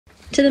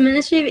To the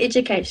Ministry of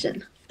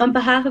Education, on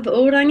behalf of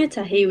all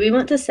rangatahi, we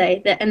want to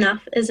say that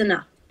enough is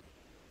enough.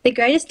 The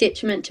greatest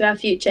detriment to our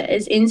future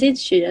as NZ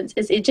students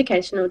is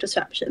educational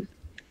disruption.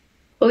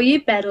 While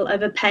you battle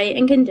over pay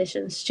and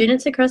conditions,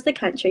 students across the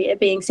country are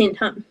being sent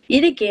home.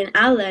 Yet again,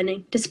 our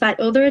learning, despite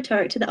all the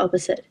rhetoric to the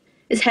opposite,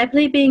 is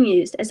happily being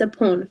used as a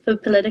pawn for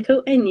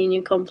political and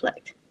union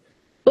conflict.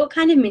 What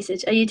kind of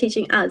message are you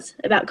teaching us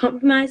about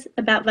compromise,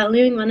 about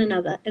valuing one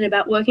another, and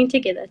about working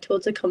together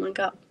towards a common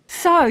goal?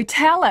 So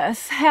tell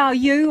us how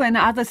you and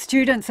other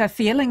students are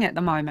feeling at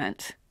the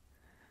moment.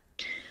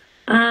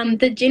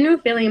 The general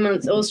feeling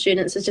amongst all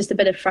students is just a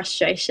bit of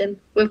frustration.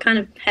 We've kind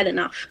of had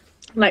enough,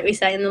 like we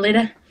say in the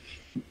letter.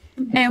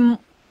 And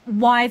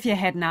why have you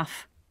had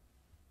enough?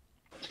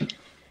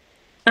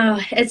 Oh,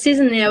 it says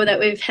in there that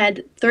we've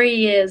had 3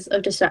 years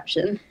of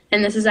disruption,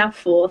 and this is our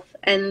fourth,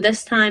 and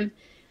this time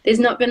there's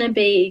not going to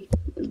be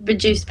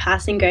reduced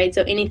passing grades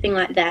or anything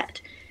like that.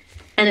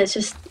 And it's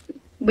just,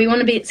 we want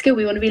to be at school,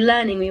 we want to be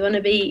learning, we want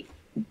to be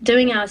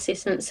doing our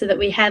assessments so that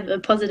we have a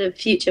positive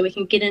future, we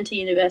can get into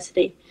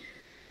university.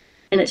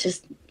 And it's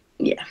just,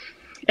 yeah,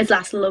 it's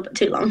lasted a little bit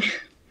too long.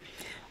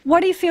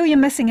 What do you feel you're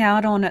missing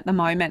out on at the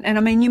moment? And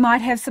I mean, you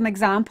might have some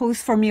examples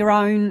from your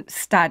own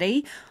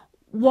study.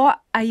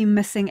 What are you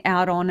missing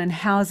out on and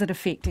how is it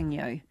affecting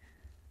you?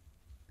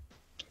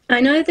 I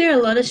know there are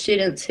a lot of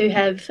students who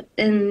have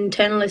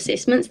internal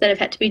assessments that have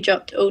had to be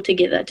dropped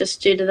altogether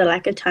just due to the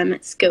lack of time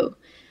at school.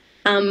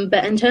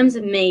 But in terms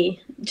of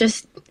me,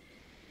 just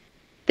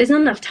there's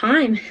not enough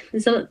time.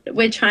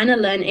 We're trying to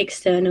learn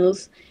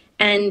externals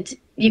and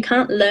you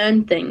can't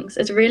learn things.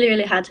 It's really,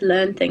 really hard to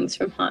learn things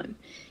from home.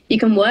 You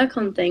can work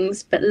on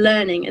things, but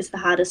learning is the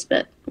hardest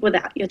bit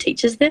without your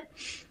teachers there.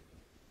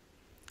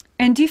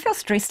 And do you feel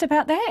stressed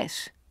about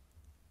that?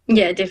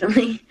 Yeah,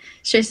 definitely.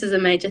 Stress is a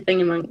major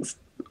thing amongst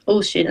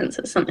all students.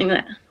 It's something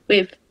that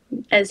we've,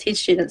 as head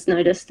students,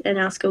 noticed in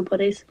our school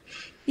bodies.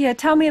 Yeah,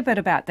 tell me a bit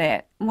about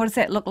that. What does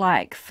that look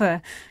like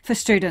for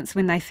students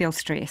when they feel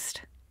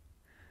stressed?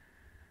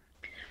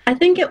 I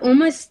think it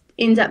almost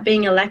ends up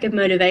being a lack of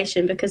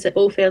motivation because it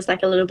all feels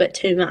like a little bit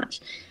too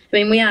much.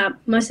 I mean,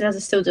 most of us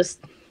are still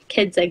just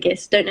kids, I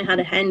guess, don't know how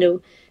to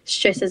handle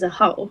stress as a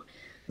whole.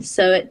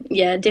 So it,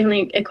 yeah,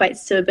 definitely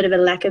equates to a bit of a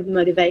lack of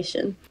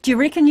motivation. Do you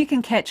reckon you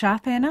can catch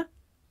up, Anna?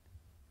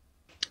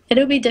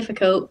 It'll be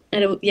difficult.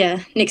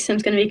 Next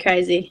term's going to be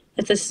crazy.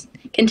 If this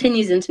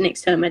continues into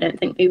next term, I don't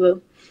think we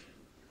will.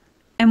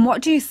 And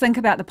what do you think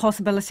about the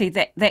possibility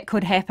that that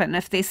could happen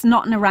if there's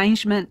not an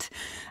arrangement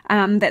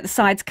that the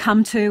sides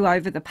come to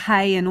over the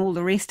pay and all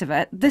the rest of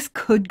it? This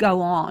could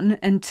go on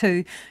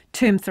into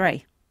term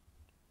 3.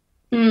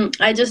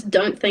 I just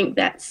don't think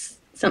that's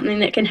something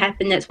that can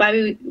happen. That's why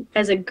we,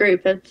 as a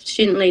group of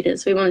student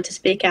leaders, we wanted to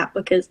speak out,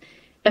 because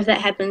if that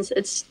happens,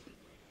 it's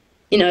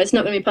not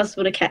going to be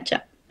possible to catch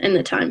up in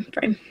the time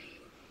frame.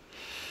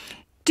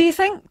 Do you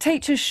think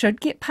teachers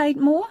should get paid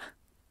more?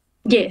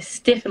 Yes,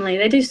 definitely.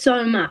 They do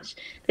so much.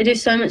 They do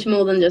so much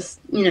more than just,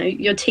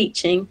 you're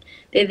teaching.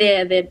 They're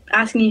there, they're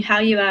asking you how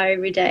you are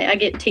every day. I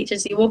get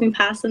teachers, you're walking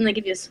past them, they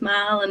give you a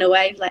smile and a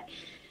wave.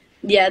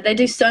 They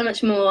do so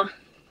much more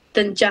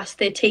than just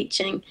their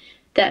teaching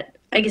that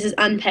I guess is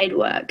unpaid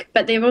work.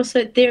 But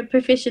their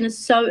profession is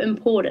so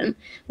important.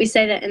 We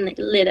say that in the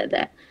letter,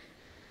 that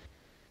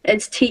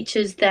it's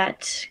teachers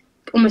that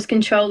almost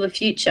control the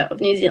future of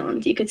New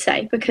Zealand, you could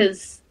say,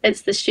 because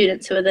it's the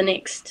students who are the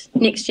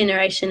next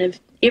generation of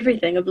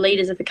everything, of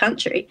leaders of the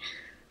country.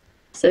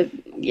 So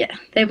yeah,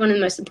 they have one of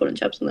the most important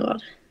jobs in the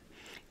world.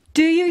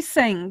 Do you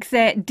think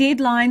that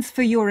deadlines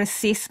for your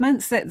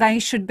assessments, that they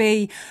should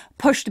be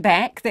pushed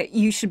back, that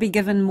you should be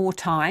given more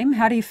time?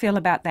 How do you feel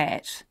about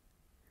that?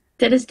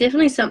 That is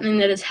definitely something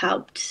that has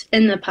helped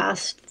in the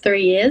past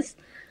 3 years.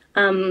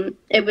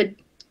 It would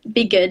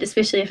be good,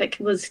 especially if it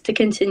was to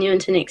continue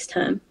into next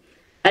term.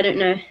 I don't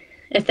know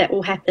if that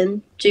will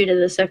happen due to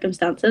the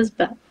circumstances,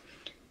 but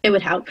it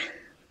would help.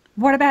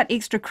 What about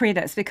extra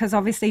credits? Because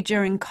obviously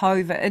during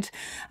COVID,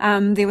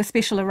 there were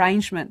special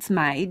arrangements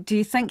made. Do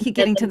you think you're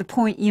getting to the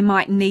point you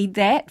might need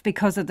that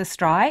because of the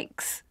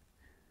strikes?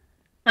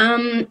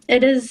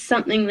 It is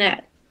something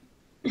that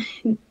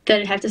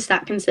I have to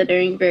start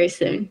considering very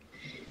soon.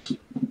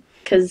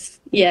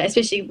 Because,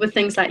 especially with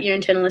things like your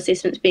internal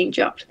assessments being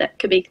dropped, that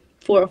could be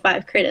 4 or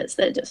 5 credits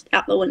that are just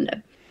out the window.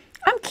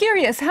 I'm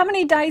curious, how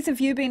many days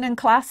have you been in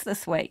class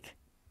this week?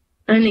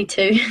 Only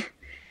 2.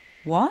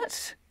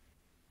 What?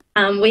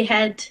 We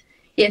had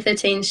Year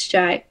 13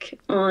 strike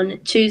on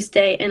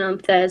Tuesday and on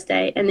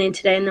Thursday, and then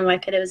today in the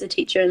Waikato was a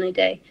teacher-only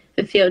day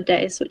for field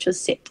days, which was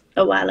set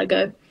a while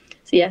ago.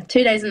 So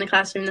 2 days in the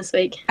classroom this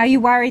week. Are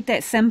you worried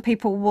that some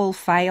people will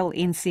fail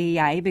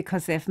NCEA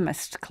because they've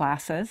missed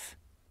classes?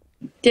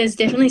 There's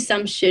definitely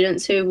some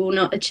students who will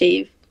not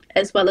achieve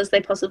as well as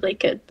they possibly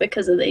could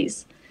because of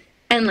these.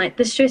 And like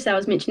the stress I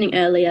was mentioning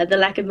earlier, the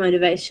lack of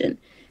motivation,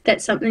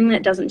 that's something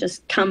that doesn't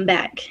just come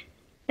back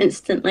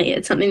instantly.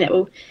 It's something that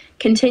will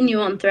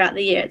continue on throughout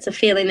the year. It's a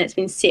feeling that's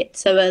been set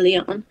so early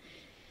on,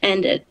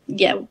 and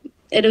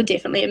it'll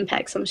definitely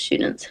impact some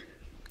students.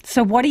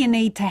 So, what do you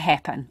need to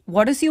happen?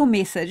 What is your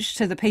message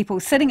to the people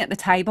sitting at the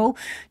table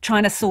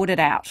trying to sort it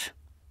out?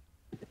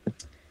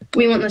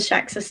 We want the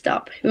strikes to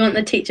stop. We want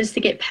the teachers to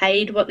get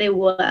paid what they're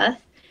worth,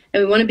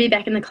 and we want to be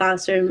back in the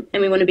classroom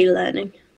and we want to be learning.